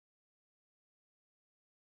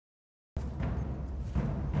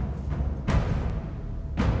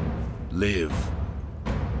Live.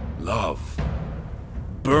 Love.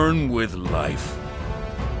 Burn with life.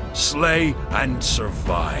 Slay and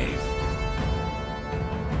survive.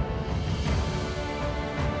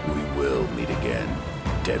 We will meet again,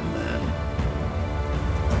 dead man.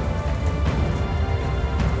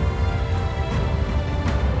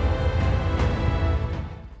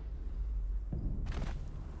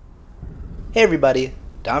 Hey everybody,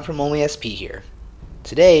 Don from Only SP here.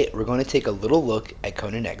 Today we're going to take a little look at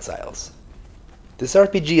Conan Exiles. This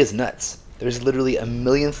RPG is nuts. There's literally a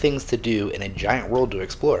million things to do and a giant world to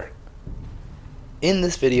explore. In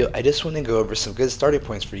this video I just want to go over some good starting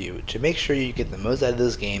points for you to make sure you get the most out of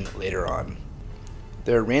this game later on.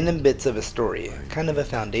 There are random bits of a story, kind of a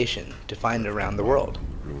foundation, to find around the world.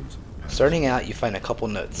 Starting out you find a couple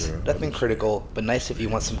notes, nothing critical, but nice if you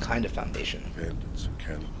want some kind of foundation. Bandits and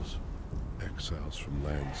cannibals. Exiles from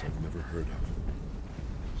lands I've never heard of.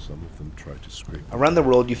 Some of them try to scrape. Around the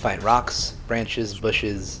world you find rocks, branches,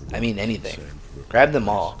 bushes, I mean anything. Grab them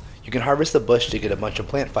all. You can harvest a bush to get a bunch of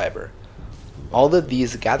plant fiber. All of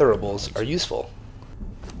these gatherables are useful.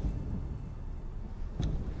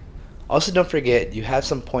 Also don't forget you have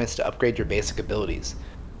some points to upgrade your basic abilities.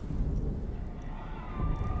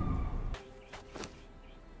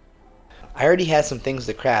 I already had some things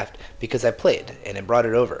to craft because I played and it brought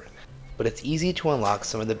it over, but it's easy to unlock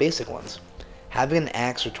some of the basic ones. Having an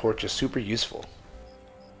axe or torch is super useful.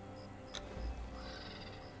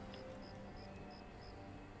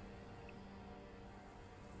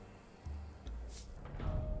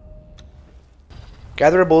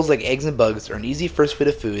 Gatherables like eggs and bugs are an easy first bit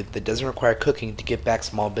of food that doesn't require cooking to get back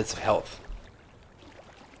small bits of health.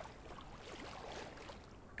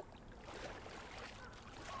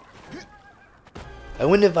 I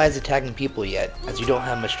wouldn't advise attacking people yet, as you don't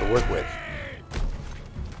have much to work with.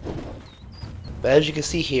 But as you can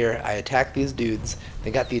see here, I attacked these dudes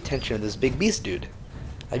that got the attention of this big beast dude.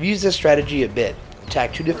 I've used this strategy a bit,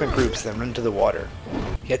 attack two different groups then run into the water.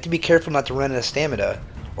 You have to be careful not to run out of stamina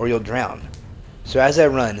or you'll drown. So as I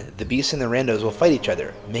run, the beasts and the randos will fight each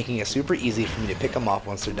other, making it super easy for me to pick them off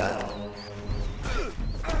once they're done.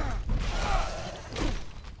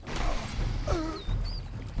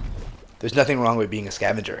 There's nothing wrong with being a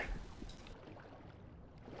scavenger.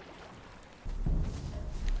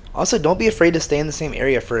 Also, don't be afraid to stay in the same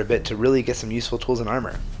area for a bit to really get some useful tools and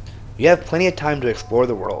armor. You have plenty of time to explore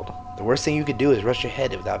the world. The worst thing you could do is rush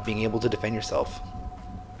ahead without being able to defend yourself.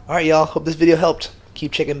 Alright y'all, hope this video helped.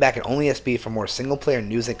 Keep checking back at Only SP for more single player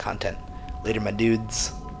news and content. Later my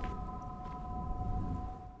dudes.